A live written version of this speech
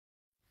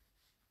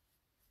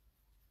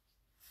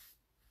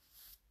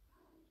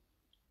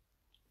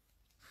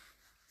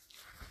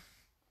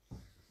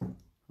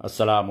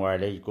আসসালামু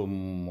আলাইকুম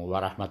ওয়া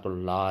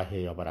রাহমাতুল্লাহি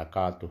ওয়া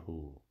বারাকাতুহু।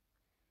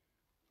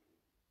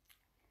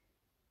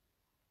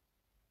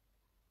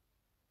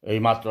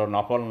 এইমাত্র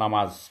নফল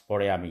নামাজ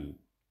পড়ে আমি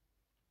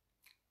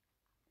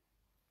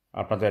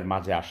আপনাদের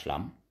মাঝে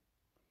আসলাম।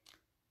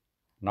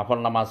 নফল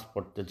নামাজ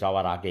পড়তে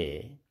যাওয়ার আগে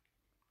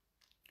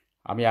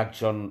আমি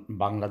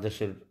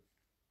বাংলাদেশের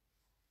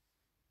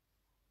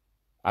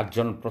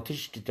একজন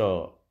প্রতিষ্ঠিত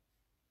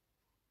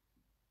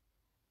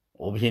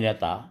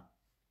অভিনেতা,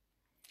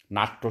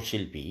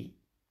 নাট্যশিল্পী,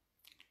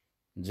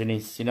 যিনি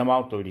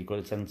সিনেমাও তৈরি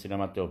করেছেন,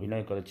 সিনেমাতে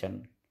অভিনয় করেছেন,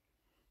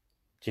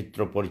 চিত্র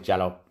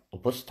পরিচালক,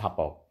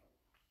 উপস্থাপক,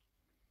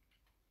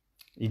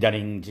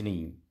 ইদানিং যিনি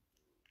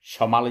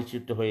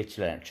সমালোচিত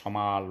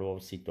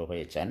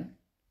হয়েছেন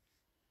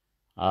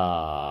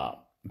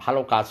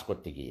ভালো কাজ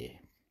করতে গিয়ে,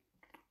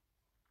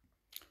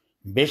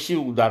 বেশি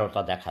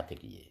উদারতা দেখাতে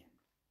গিয়ে।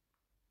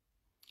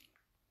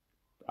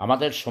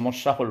 আমাদের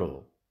সমস্যা হলো,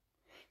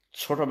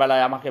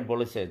 ছোটবেলায় আমাকে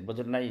বলেছে,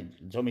 বোঝেন নাই,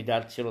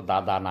 জমিদার ছিল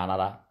দাদা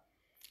নানারা,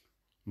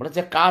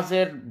 বলেছে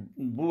কাজের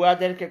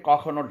বুয়াদেরকে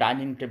কখনো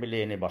ডাইনিং টেবিলে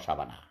এনে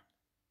বসাবা না,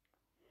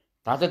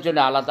 তাদের জন্য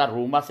আলাদা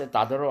রুম আছে,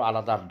 তাদেরও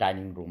আলাদা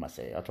ডাইনিং রুম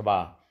আছে, অথবা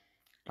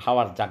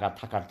খাওয়ার জায়গা,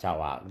 থাকার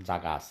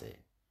জায়গা আছে,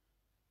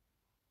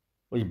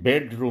 ওই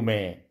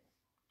বেডরুমে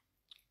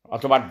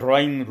অথবা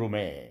ড্রয়িং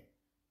রুমে,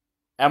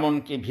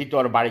 এমনকি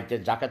ভিতর বাড়িতে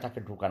যাকে তাকে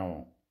ঢুকানো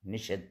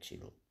নিষেধ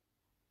ছিল।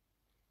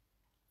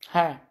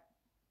 হ্যাঁ,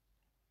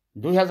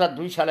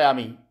 2002 সালে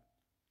আমি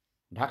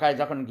ঢাকায়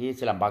যখন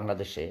গিয়েছিলাম,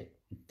 বাংলাদেশে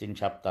 3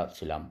 সপ্তাহ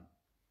ছিলাম,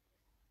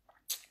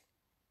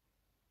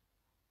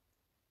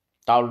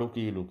 তাও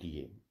লুকিয়ে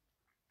লুকিয়ে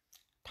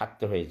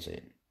থাকতে হয়েছে।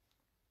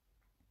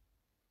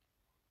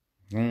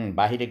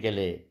 বাহিরে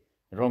গেলে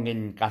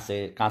রঙিন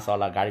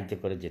কাঁচওয়ালা গাড়িতে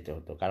করে যেতে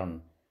হতো, কারণ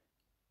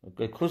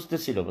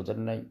খুঁজতেছিল, বোঝেন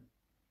নাই,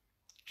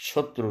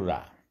 শত্রুরা।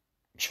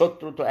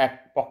 শত্রু তো এক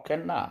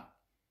পক্ষের না,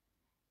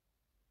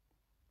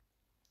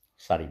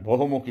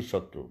 বহুমুখী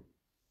শত্রু।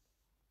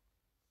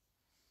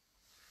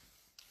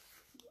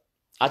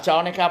 আচ্ছা,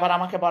 অনেকে আবার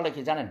আমাকে বলে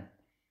কি জানেন,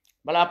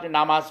 বলে আপনি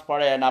নামাজ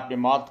পড়েন, আপনি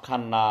মদ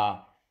খান না,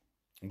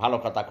 ভালো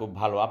কথা, খুব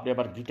ভালো, আপনি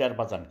আবার গিটার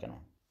বাজান কেন?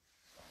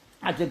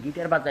 আচ্ছা,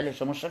 গিটার বাজাইলে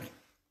সমস্যা কি?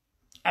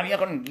 আমি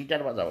এখন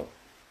গিটার বাজাবো?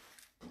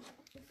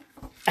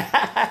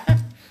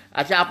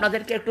 আচ্ছা,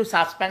 আপনাদেরকে একটু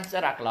সাসপেন্সে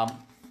রাখলাম।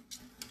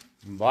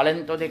 বলেন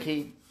তো দেখি,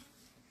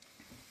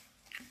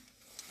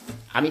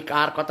 আমি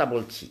কার কথা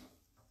বলছি?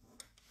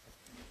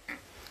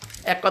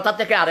 এক কথা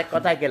থেকে আরেক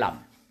কথায় গেলাম,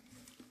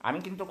 আমি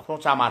কিন্তু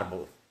খোঁচা মারব।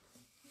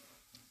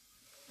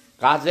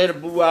 কাজের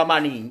বুয়া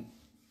মানি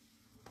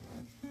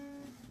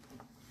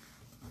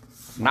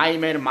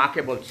নাইমের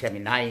মাকে বলছি আমি।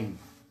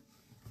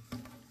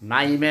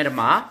 নাইমের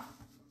মা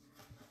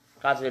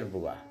কাজের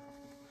বুয়া।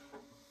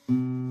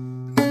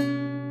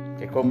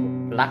 খুব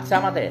লাগছে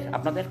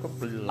আপনাদের খুব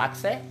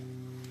লাগছে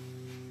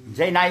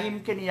যে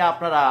নাইমকে নিয়ে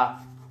আপনারা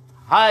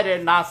হায় রে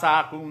নাসা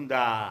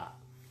কুন্দা,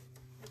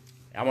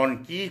 এমন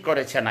কি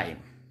করেছে নাইম?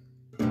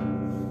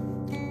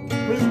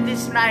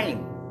 দিস নাইম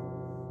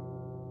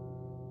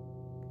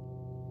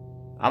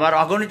আমার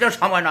অগণিত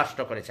সময় নষ্ট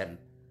করেছেন,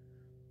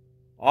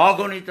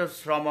 অগণিত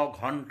শ্রম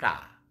ঘন্টা।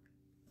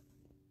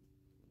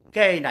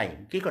 কে নাইম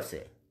কি করছে?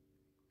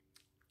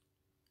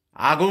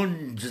 আগুন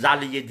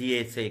জ্বালিয়ে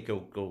দিয়েছে, কেউ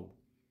কেউ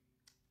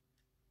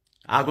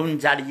আগুন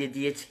জ্বালিয়ে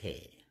দিয়েছে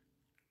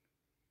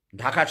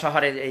ঢাকা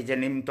শহরে। এই যে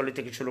নিমতলি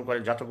থেকে শুরু করে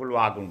যতগুলো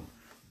আগুন,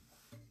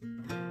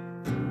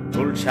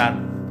 গুলশান,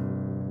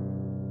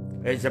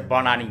 এই যে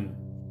বনানী,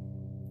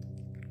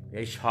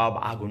 এই সব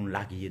আগুন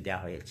লাগিয়ে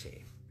দেওয়া হয়েছে।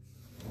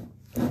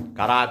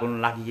 কারা আগুন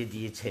লাগিয়ে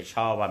দিয়েছে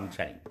সব আমি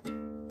জানি।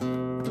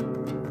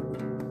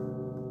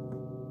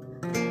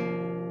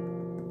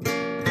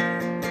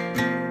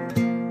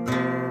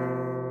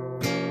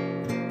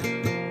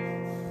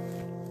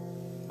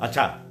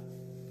 আচ্ছা,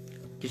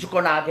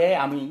 কিছুক্ষণ আগে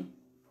আমি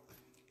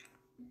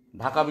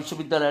ঢাকা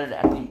বিশ্ববিদ্যালয়ের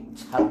একটি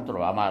ছাত্র,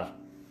 আমার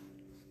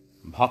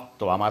ভক্ত,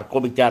 আমার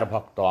কবিতার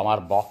ভক্ত, আমার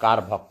বকার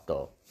ভক্ত,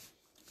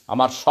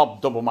 আমার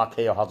শব্দ বোমা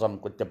খেয়ে হজম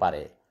করতে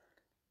পারে,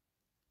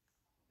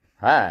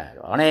 হ্যাঁ,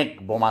 অনেক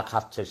বোমা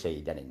খাচ্ছে সেই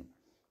ইদানিং,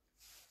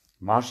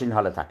 মহসিন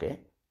হলে থাকে।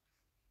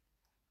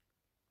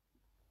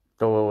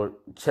 তো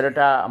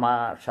ছেলেটা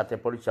আমার সাথে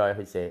পরিচয়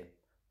হয়েছে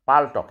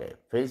পালটকে,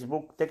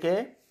 ফেসবুক থেকে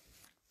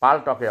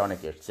পালটকে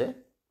অনেকে এসছে,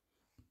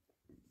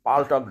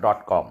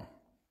 paltalk.com।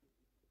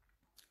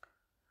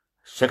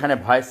 সেখানে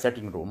ভয়েস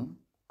সেটিং রুম,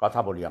 কথা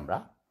বলি আমরা,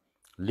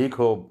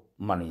 লিখো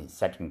মানে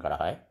সেটিং করা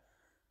হয়।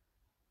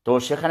 তো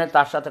সেখানে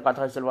তার সাথে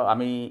কথা হয়েছিল।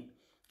 আমি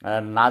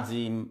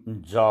নাজিম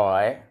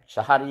জয়,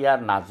 শাহরিয়ার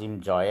নাজিম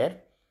জয়ের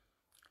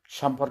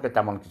সম্পর্কে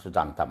তেমন কিছু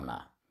জানতাম না,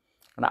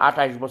 মানে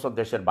 28 বছর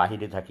দেশের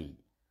বাহিরে থাকি,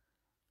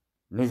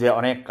 নিজে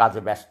অনেক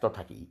কাজে ব্যস্ত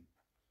থাকি।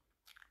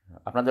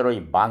 আপনাদের ওই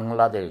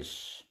বাংলাদেশ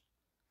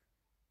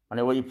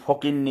মানে ওই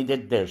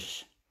ফকিন্নিদের দেশ,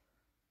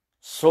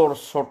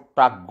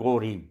 সোরটা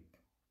গরিব,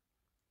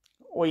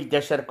 ওই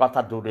দেশের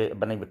কথা দূরে,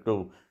 মানে একটু,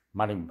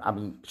 মানে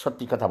আমি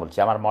সত্যি কথা বলছি,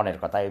 আমার মনের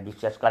কথা, এই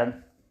বিশ্বাস করেন।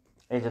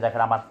 এই যে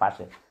দেখেন আমার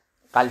পাশে,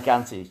 কালকে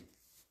আনছি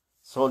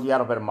সৌদি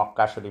আরবের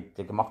মক্কা শরীফ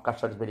থেকে, মক্কা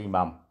শরীফের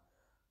ইমাম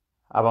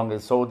এবং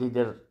এই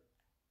সৌদিদের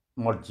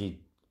মসজিদ,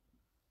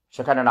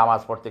 সেখানে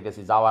নামাজ পড়তে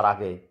গেছি। যাওয়ার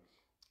আগে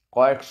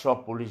কয়েকশো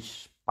পুলিশ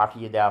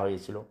পাঠিয়ে দেওয়া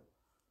হয়েছিল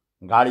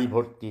গাড়ি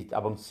ভর্তি,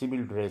 এবং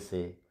সিভিল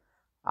ড্রেসে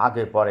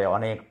আগে পরে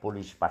অনেক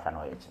পুলিশ পাঠানো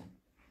হয়েছে।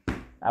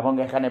 এবং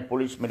এখানে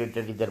পুলিশ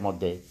মিলিটারিদের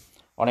মধ্যে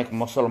অনেক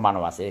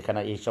মুসলমানও আছে।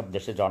 এখানে এইসব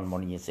দেশে জন্ম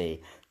নিয়েছে,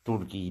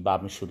 তুর্কি বা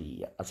মিশরি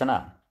আছে না,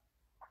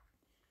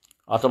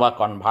 অথবা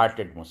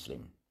কনভার্টেড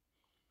মুসলিম।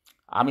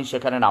 আমি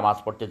সেখানে নামাজ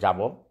পড়তে যাব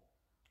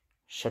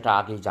সেটা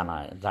আগেই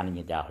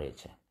জানিয়ে দেওয়া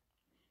হয়েছে,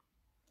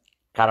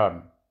 কারণ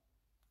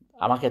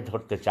আমাকে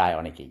ধরতে চায়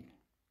অনেকেই।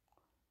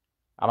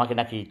 আমাকে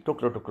নাকি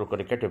টুকরো টুকরো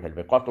করে কেটে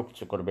ফেলবে, কত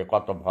কিছু করবে,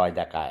 কত ভয়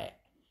দেখায়।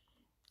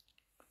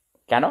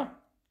 কেন?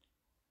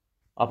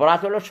 অপরাধ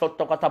হলো সত্য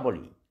কথা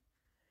বলি,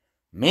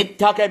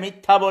 মিথ্যাকে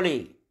মিথ্যা বলি,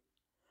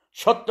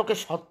 সত্যকে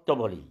সত্য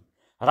বলি,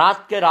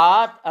 রাতকে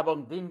রাত এবং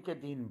দিনকে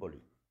দিন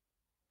বলি।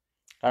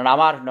 কারণ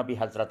আমার নবী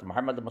হজরত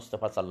মোহাম্মদ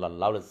মুস্তফা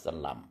সাল্লাল্লাহু আলাইহি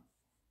সাল্লাম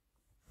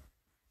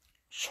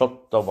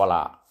সত্য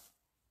বলা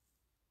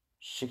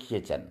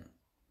শিখিয়েছেন।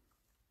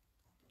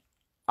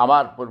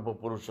 আমার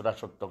পূর্বপুরুষরা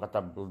সত্য কথা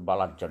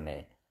বলার জন্যে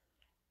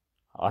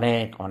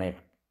অনেক অনেক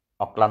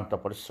অক্লান্ত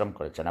পরিশ্রম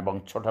করেছেন। এবং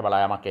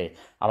ছোটবেলায় আমাকে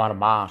আমার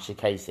মা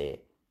শিখাইছে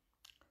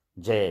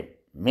যে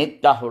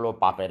মিথ্যা হলো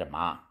পাপের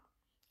মা।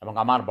 এবং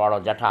আমার বড়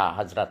জ্যাঠা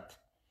হজরত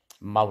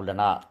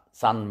মাওলানা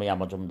চাঁদ মিয়া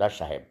মজুমদার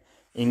সাহেব,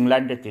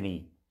 ইংল্যান্ডে তিনি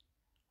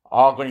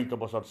অগণিত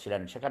বছর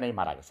ছিলেন, সেখানেই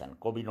মারা গেছেন।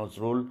 কবি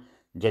নজরুল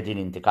যেদিন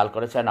ইন্তেকাল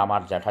করেছেন,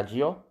 আমার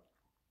জ্যাঠাজিও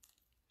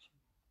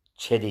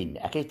সেদিন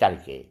একই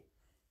তারিখে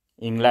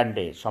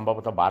ইংল্যান্ডে,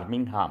 সম্ভবত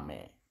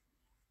বার্মিংহামে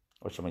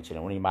ওই সময়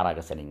ছিলেন, উনি মারা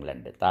গেছেন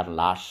ইংল্যান্ডে। তার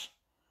লাশ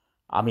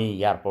আমি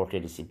এয়ারপোর্টে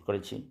রিসিভ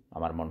করেছি,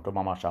 আমার মন্টু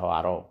মামা সহ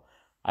আরও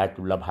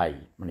আয়াতুল্লাহ ভাই,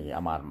 মানে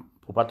আমার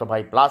ফুফাতো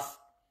ভাই, প্লাস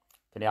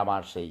তিনি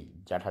আমার সেই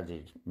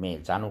জ্যাঠাজির মেয়ে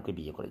জানুকে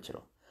বিয়ে করেছিল।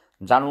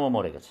 জানুও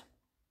মরে গেছে।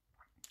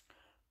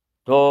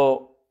 তো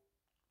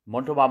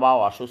মন্টু মামাও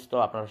অসুস্থ,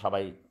 আপনারা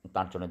সবাই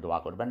তার জন্য দোয়া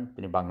করবেন।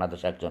 তিনি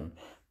বাংলাদেশে একজন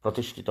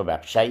প্রতিষ্ঠিত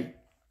ব্যবসায়ী।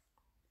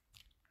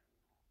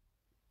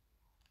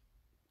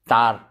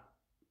 তার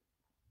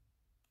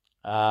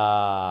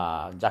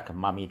যাক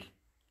মামির,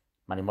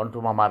 মানে মন্টু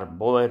মামার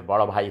বউয়ের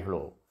বড় ভাই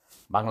হলো,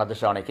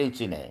 বাংলাদেশে অনেকেই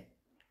চিনে,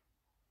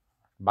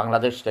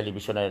 বাংলাদেশ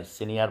টেলিভিশনের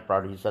সিনিয়র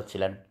প্রডিউসার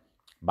ছিলেন,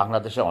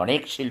 বাংলাদেশে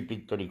অনেক শিল্পী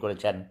তৈরি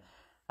করেছেন।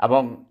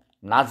 এবং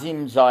নাজিম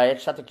জয়ের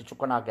সাথে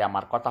কিছুক্ষণ আগে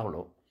আমার কথা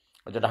হলো,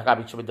 ওই যে ঢাকা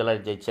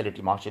বিশ্ববিদ্যালয়ের যে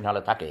ছেলেটি মহসিন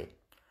হলে থাকে,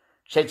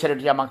 সেই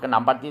ছেলেটি আমাকে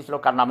নাম্বার দিয়েছিল,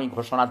 কারণ আমি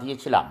ঘোষণা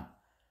দিয়েছিলাম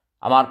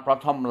আমার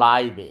প্রথম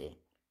লাইভে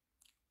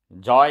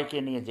জয়কে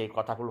নিয়ে যে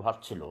কথাগুলো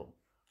হচ্ছিল।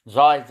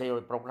 জয় যে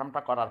ওই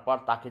প্রোগ্রামটা করার পর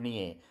তাকে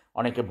নিয়ে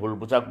অনেকে ভুল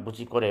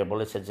বুঝাবুঝি করে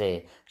বলেছে যে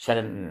সে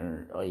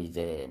ওই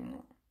যে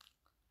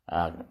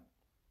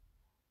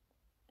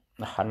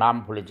নাম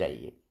ভুলে যাই,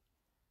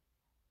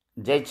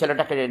 যেই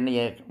ছেলেটাকে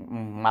নিয়ে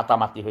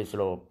মাতামাতি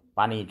হয়েছিল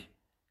পানির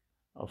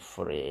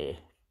ওপরে,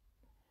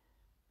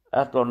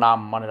 এত নাম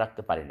মনে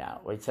রাখতে পারি না,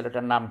 ওই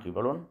ছেলেটার নাম কি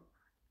বলুন?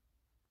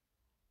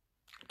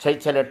 সেই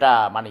ছেলেটা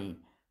মানে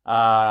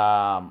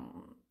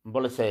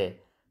বলেছে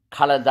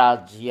খালেদা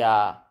জিয়া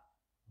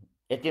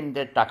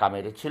এতিমদের টাকা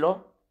মেরেছিল,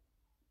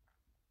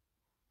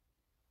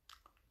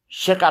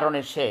 সে কারণে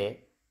সে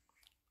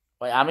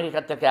ওই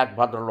আমেরিকা থেকে এক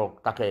ভদ্রলোক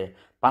তাকে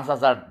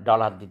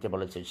 $5,000 দিতে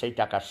বলেছে, সেই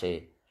টাকা সে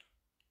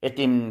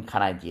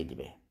এতিমখানায় দিয়ে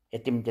দিবে,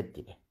 এতিমদের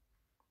দিবে।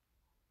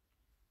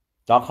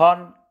 তখন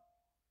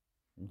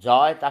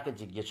জয় তাকে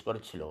জিজ্ঞেস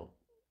করেছিল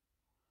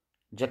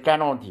যে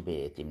কেন দিবে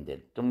এতিমদের,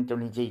 তুমি তো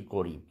নিজেই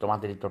গরিব,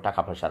 তোমাদেরই তো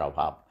টাকা পয়সার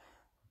অভাব,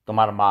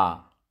 তোমার মা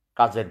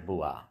কাজের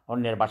বুয়া,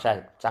 অন্যের বাসায়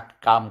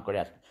কাম করে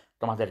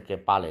তোমাদেরকে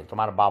পালে,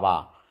 তোমার বাবা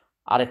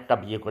আরেকটা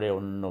বিয়ে করে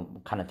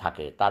অন্যখানে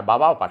থাকে, তার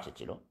বাবাও পাশে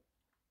ছিল।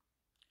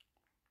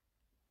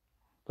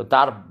 তো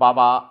তার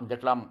বাবা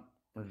দেখলাম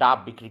ডাব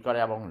বিক্রি করে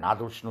এবং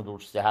নাদুস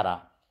নুদুস চেহারা,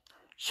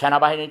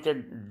 সেনাবাহিনীতে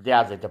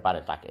দেয়া যেতে পারে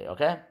তাকে,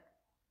 ওকে,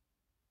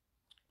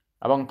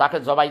 এবং তাকে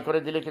জবাই করে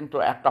দিলে কিন্তু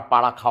একটা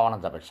পাড়া খাওয়ানো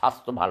যাবে,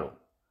 স্বাস্থ্য ভালো।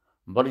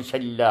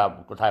 বরিশাল্লা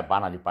কোথায়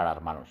বাঙালি পাড়ার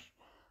মানুষ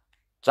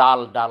চাল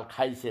ডাল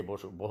খাইছে,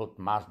 বহুত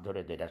মাছ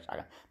ধরে দেড়া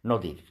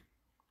নদীর।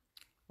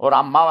 ওর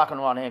আম্মাও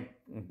এখনও অনেক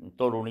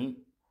তরুণী,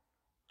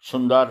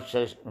 সুন্দর, সে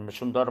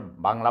সুন্দর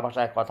বাংলা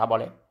ভাষায় কথা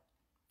বলে,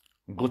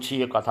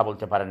 গুছিয়ে কথা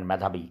বলতে পারেন,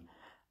 মেধাবী।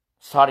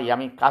 সরি,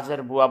 আমি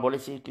কাজের বুয়া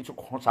বলেছি কিছু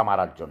খোঁচা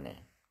মারার জন্যে,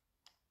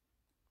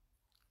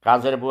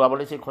 কাজের বুয়া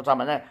বলেছি খোঁচা,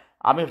 মানে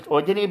আমি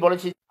ওই দিনই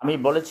বলেছি, আমি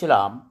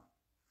বলেছিলাম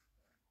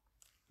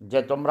যে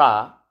তোমরা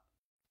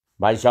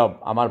ভাই সাহেব,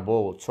 আমার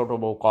বউ, ছোট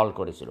বউ কল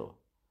করেছিল,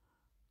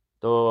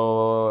 তো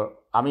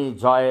আমি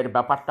জয়ের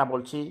ব্যাপারটা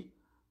বলছি,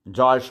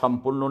 জয়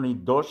সম্পূর্ণ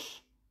নির্দোষ,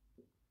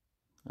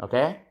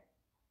 ওকে।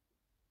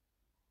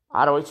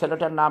 আর ওই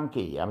ছেলেটার নাম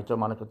কি আমি তো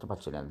মনে করতে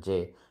পারছি না, যে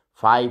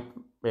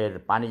 5-এর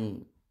পানি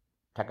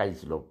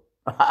ঠেকাইছিল।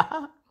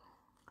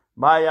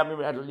 ভাই আমি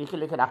লিখে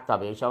লিখে রাখতে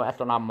হবে, এইসব এত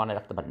নাম মনে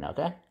রাখতে পারি না,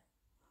 ওকে।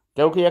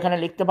 কেউ কি এখানে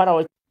লিখতে পারো?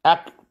 ওই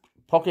এক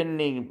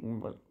ফকিন্নি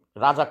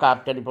রাজাকার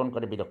টেলিফোন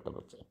করে বিরক্ত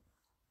করছে।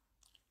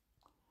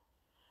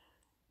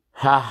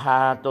 হ্যাঁ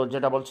হ্যাঁ, তো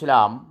যেটা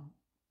বলছিলাম,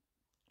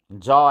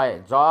 জয়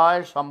জয়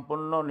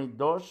সম্পূর্ণ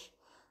নির্দোষ।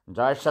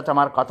 জয়ের সাথে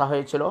আমার কথা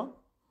হয়েছিল,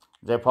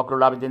 যে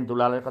ফখরুল আবেদিন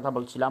দুলালের কথা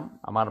বলছিলাম,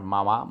 আমার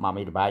মামা,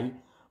 মামির ভাই,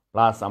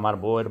 প্লাস আমার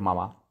বউয়ের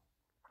মামা,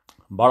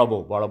 বড়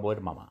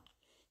বউয়ের মামা,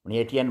 উনি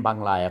এটিএন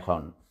বাংলায়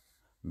এখন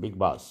বিগ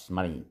বস,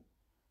 মানে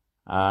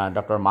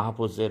ডক্টর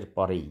মাহফুজের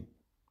পরেই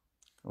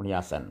উনি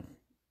আছেন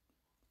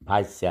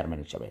ভাইস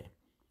চেয়ারম্যান হিসাবে।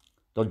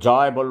 তো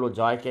জয় বলল,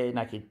 জয়কে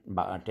নাকি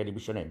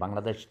টেলিভিশনে,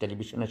 বাংলাদেশ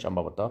টেলিভিশনে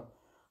সম্ভবত,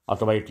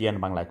 অথবা এটিএন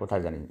বাংলায়,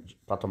 কোথায় জানি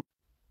প্রথম,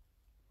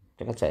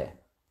 ঠিক আছে,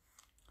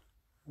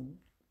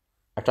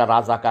 একটা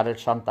রাজাকারের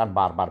সন্তান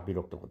বারবার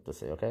বিরক্ত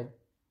করতেছে। ওকে,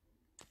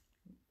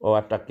 ও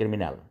একটা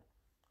ক্রিমিনাল।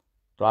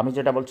 তো আমি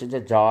যেটা বলছি যে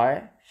জয়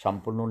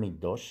সম্পূর্ণ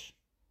নির্দোষ,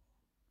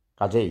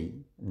 কাজেই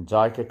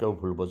জয়কে কেউ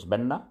ভুল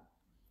বুঝবেন না।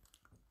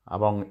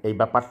 এবং এই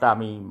ব্যাপারটা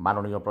আমি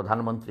মাননীয়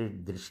প্রধানমন্ত্রীর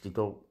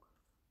দৃষ্টিতেও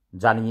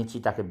জানিয়েছি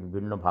তাকে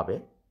বিভিন্নভাবে,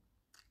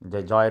 যে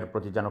জয়ের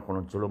প্রতি যেন কোনো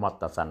জুলুম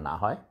অত্যাচার না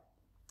হয়।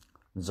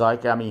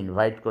 জয়কে আমি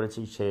ইনভাইট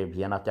করেছি, সে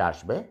ভিয়েনাতে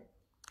আসবে।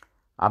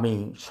 আমি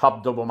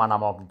শব্দবোমা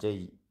নামক যেই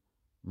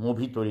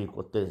মুভি তৈরি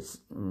করতে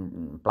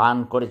প্ল্যান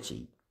করেছি,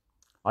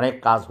 অনেক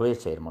কাজ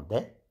হয়েছে, এর মধ্যে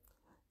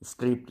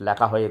স্ক্রিপ্ট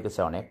লেখা হয়ে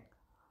গেছে অনেক।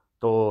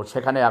 তো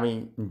সেখানে আমি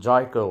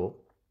জয়কেও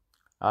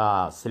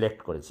সিলেক্ট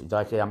করেছি,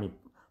 জয়কে আমি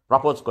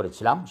প্রপোজ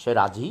করেছিলাম, সে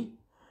রাজি,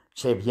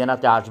 সে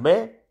ভিয়েনাতে আসবে।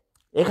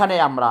 এখানে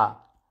আমরা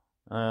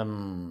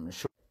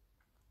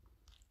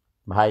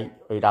ভাই,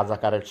 ওই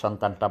রাজাকারের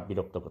সন্তানটা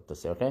বিরক্ত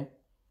করতেছে। ওকে,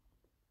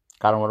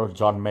 কারণ ওর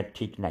জন্মের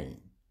ঠিক নাই,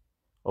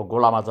 ও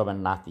গোলাম আজমের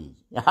নাতি।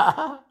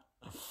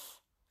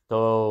 তো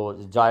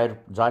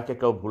জয়কে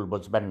কেউ ভুল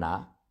বুঝবেন না।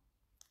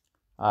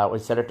 ওই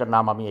ছেলেটার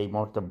নাম আমি এই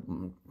মুহূর্তে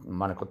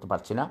মনে করতে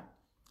পারছি না।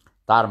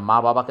 তার মা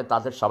বাবাকে,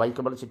 তাদের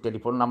সবাইকে বলেছি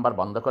টেলিফোন নাম্বার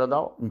বন্ধ করে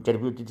দাও,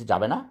 ইন্টারভিউ দিতে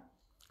যাবে না।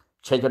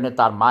 সেই জন্য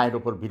তার মায়ের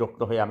উপর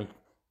বিরক্ত হয়ে আমি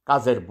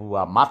কাজের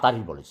বুয়া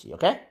মাতারি বলেছি।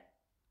 ওকে,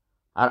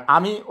 আর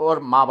আমি ওর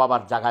মা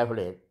বাবার জায়গায়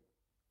হলে,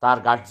 তার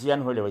গার্জিয়ান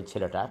হলে ওই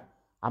ছেলেটার,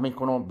 আমি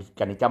কোনো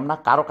ভিক্ষা নিতাম না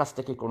কারো কাছ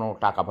থেকে কোনো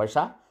টাকা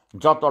পয়সা,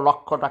 যত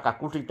লক্ষ টাকা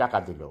কোটি টাকা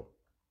দিল।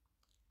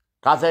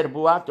 কাজের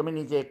বুয়া, তুমি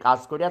নিজে কাজ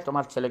করিয়া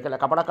তোমার ছেলেকে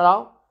লেখাপড়া করাও,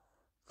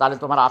 তাহলে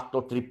তোমার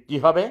আত্মতৃপ্তি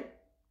হবে।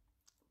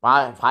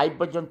 5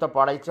 পর্যন্ত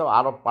পড়াইছো,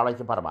 আরও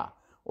পড়াইতে পারবা।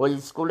 ওই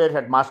স্কুলের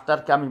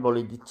হেডমাস্টারকে আমি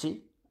বলে দিচ্ছি,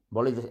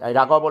 এর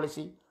আগেও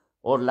বলেছি,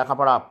 ওর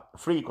লেখাপড়া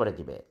ফ্রি করে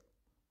দিবে,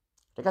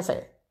 ঠিক আছে।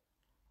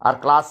 আর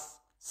ক্লাস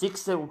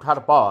 6-এ উঠার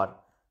পর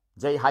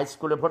যেই হাই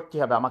স্কুলে ভর্তি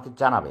হবে আমাকে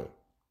জানাবে।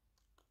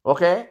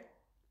 ওকে,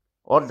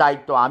 ওর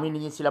দায়িত্ব আমি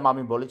নিয়েছিলাম।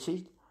 আমি বলেছি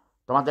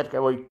তোমাদেরকে,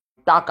 ওই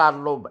টাকার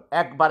লোভ,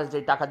 একবারে যে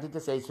টাকা দিতে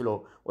চেয়েছিল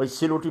ওই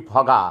সিলুটি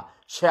ফগা,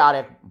 সে আর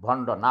এক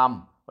ভণ্ড, নাম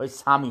ওই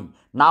স্বামী,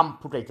 নাম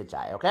ফুটাইতে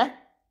চায়। ওকে,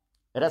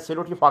 এরা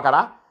সিলুটি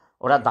ফগারা,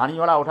 ওরা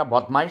দাঁড়িওয়ালা, ওটা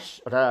বদমাইশ,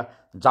 ওটা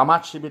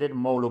জামাত শিবিরের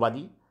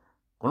মৌলবাদী,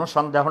 কোনো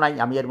সন্দেহ নাই।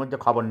 আমি এর মধ্যে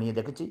খবর নিয়ে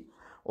দেখেছি।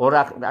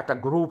 ওরা একটা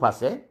গ্রুপ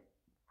আছে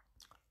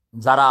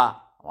যারা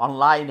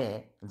অনলাইনে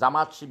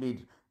জামাত শিবির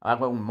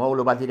এবং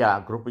মৌলবাদীরা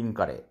গ্রুপিং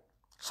করে,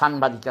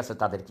 সাংবাদিক আছে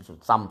তাদের কিছু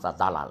চামচা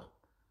দালাল,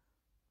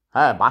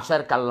 হ্যাঁ,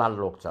 বাঁশের কাল্লার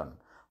লোকজন,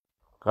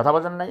 কথা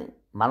বোঝেন নাই,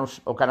 মানুষ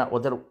ওখানে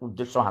ওদের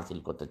উদ্দেশ্য হাসিল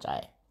করতে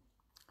চায়।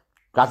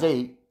 কাজেই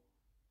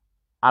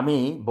আমি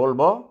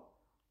বলবো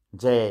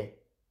যে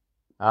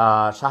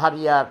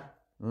শাহরিয়ার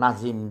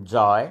নাজিম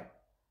জয়,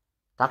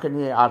 তাকে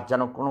নিয়ে আর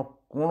যেন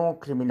কোনো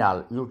ক্রিমিনাল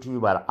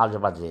ইউটিউবার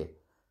আজেবাজে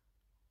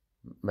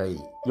এই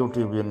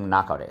ইউটিউবিং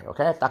না করে।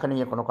 ওকে, তাকে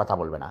নিয়ে কোনো কথা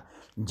বলবে না।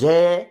 যে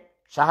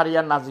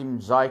শাহরিয়ার নাজিম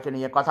জয়কে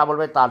নিয়ে কথা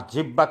বলবে তার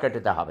জিহ্বা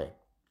কেটে হবে,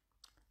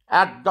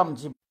 একদম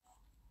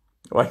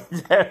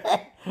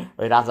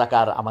ওই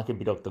রাজাকার আমাকে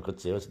বিরক্ত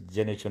করছে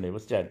জেনে শুনে,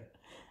 বুঝছেন।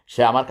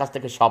 সে আমার কাছ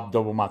থেকে শব্দ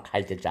বোমা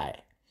খাইতে চায়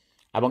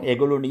এবং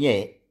এগুলো নিয়ে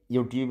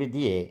ইউটিউবে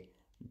দিয়ে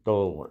তো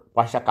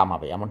পয়সা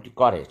কামাবে, এমনটি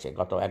করে সে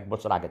গত 1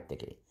 বছর আগের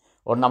থেকে।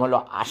 ওর নাম হলো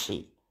আশি,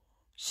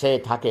 সে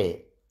থাকে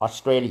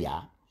অস্ট্রেলিয়া।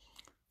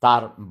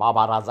 তার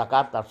বাবা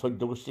রাজাকার, তার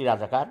সৈদ্য গোষ্ঠী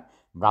রাজাকার,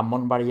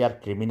 ব্রাহ্মণবাড়িয়ার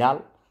ক্রিমিনাল,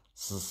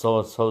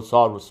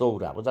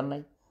 সৌরা, বোঝেন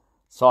নাই,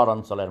 শহর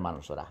অঞ্চলের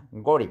মানুষেরা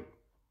গরিব।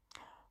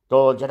 তো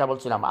যেটা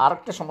বলছিলাম, আর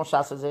একটা সমস্যা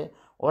আছে যে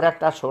ওর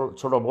একটা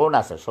ছোট বোন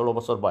আছে, 16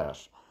 বছর বয়স।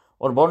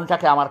 ওর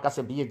বোনটাকে আমার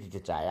কাছে বিয়ে দিতে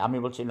চায়। আমি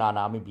বলছি না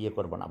না, আমি বিয়ে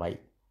করব না ভাই।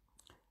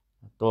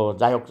 তো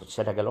যাই হোক,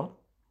 সেটা গেল।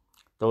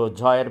 তো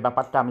জয়ের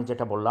ব্যাপারটা আমি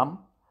যেটা বললাম,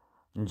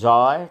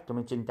 জয়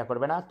তুমি চিন্তা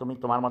করবে না, তুমি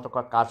তোমার মতো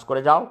কাজ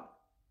করে যাও।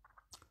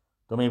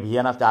 তুমি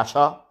ভিয়েনাতে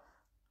আসো,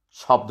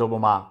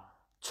 শব্দবোমা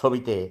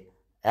ছবিতে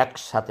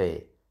একসাথে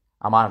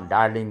আমার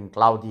ডার্লিং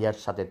ক্লাউদিয়ার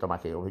সাথে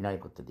তোমাকে অভিনয়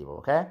করতে দিব।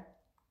 ওকে,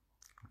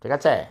 ঠিক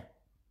আছে,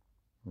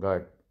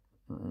 গুড।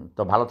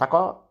 তো ভালো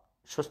থাকো,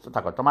 সুস্থ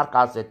থাকো, তোমার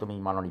কাজে তুমি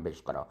মনোনিবেশ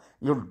করো,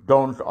 ইউ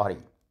ডোন্ট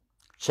ওয়ারি।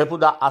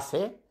 সেপুদা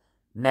আছে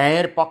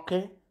ন্যায়ের পক্ষে,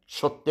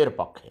 সত্যের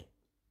পক্ষে।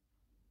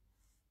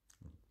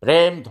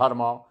 প্রেম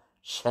ধর্ম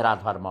সেরা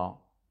ধর্ম।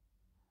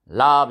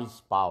 Love is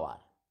power,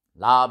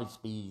 love is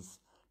piece,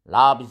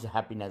 love is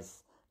happiness,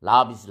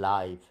 love is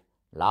life,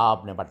 love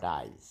never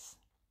dies.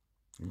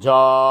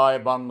 জয়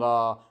বঙ্গ,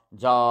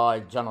 জয়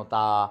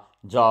জনতা,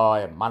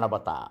 জয়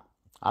মানবতা।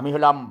 আমি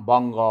হলাম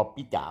বঙ্গ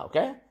পিতা।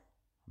 ওকে,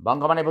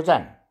 বঙ্গ মানে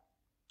বোঝেন,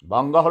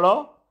 বঙ্গ হলো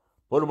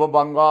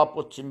পূর্ববঙ্গ,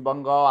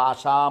 পশ্চিমবঙ্গ,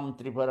 আসাম,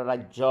 ত্রিপুরা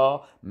রাজ্য,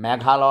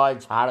 মেঘালয়,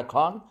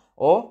 ঝাড়খণ্ড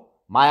ও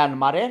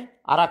মায়ানমারের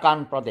আরাকান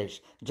প্রদেশ,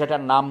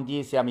 যেটার নাম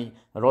দিয়েছি আমি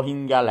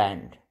রোহিঙ্গা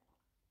ল্যান্ড।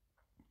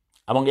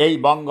 এবং এই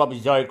বঙ্গ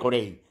বিজয়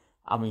করেই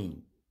আমি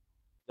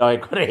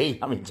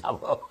যাব।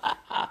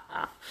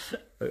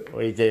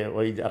 ওই যে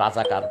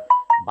রাজাকার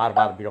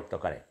বারবার বিরক্ত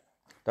করে।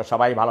 তো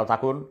সবাই ভালো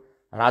থাকুন।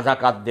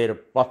 রাজাকারদের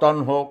পতন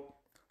হোক,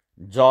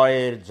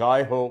 জয়ের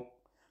জয় হোক,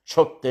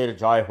 সত্যের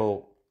জয় হোক।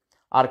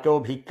 আর কেউ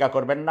ভিক্ষা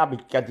করবেন না,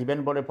 ভিক্ষা দিবেন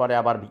বলে পরে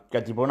আবার ভিক্ষা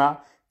দিব না,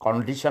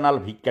 কন্ডিশনাল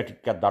ভিক্ষা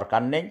টিক্ষার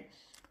দরকার নেই।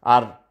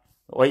 আর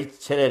ওই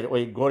ছেলের,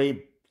 ওই গরিব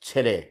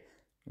ছেলে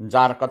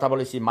যার কথা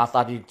বলেছি,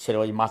 মাতারির ছেলে,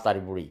 ওই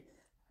মাতারি বুড়ি,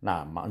 না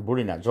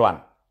বুড়ি না, জোয়ান,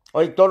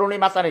 ওই তরুণী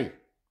মাতারি,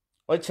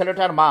 ওই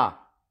ছেলেটার মা,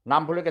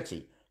 নাম ভুলে গেছি।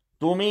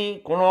 তুমি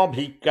কোনো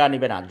ভিক্ষা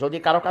নিবে না। যদি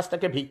কারো কাছ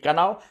থেকে ভিক্ষা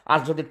নাও আর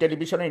যদি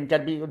টেলিভিশনে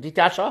ইন্টারভিউ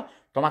দিতে আসো,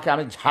 তোমাকে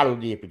আমি ঝাড়ু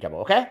দিয়ে পিটাবো,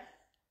 ওকে?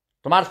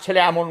 তোমার ছেলে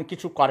এমন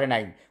কিছু করে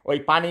নাই, ওই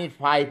পানির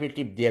পাইপে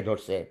টিপ দিয়ে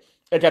ধরছে,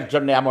 এটার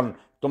জন্য এমন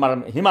তোমার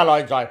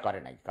হিমালয় জয় করে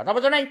নাই, কথা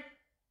বোঝো নাই?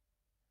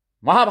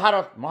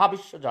 মহাভারত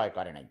মহাবিশ্ব জয়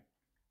করে নাই।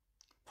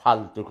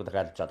 ফালতু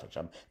কোথাকার যত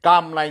সব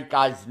কাম নাই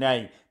কাজ নাই,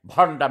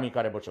 ভণ্ডামি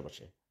করে বসে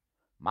বসে।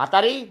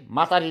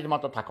 মাতারির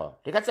মতো থাকো,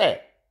 ঠিক আছে?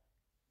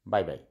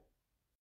 Bye bye.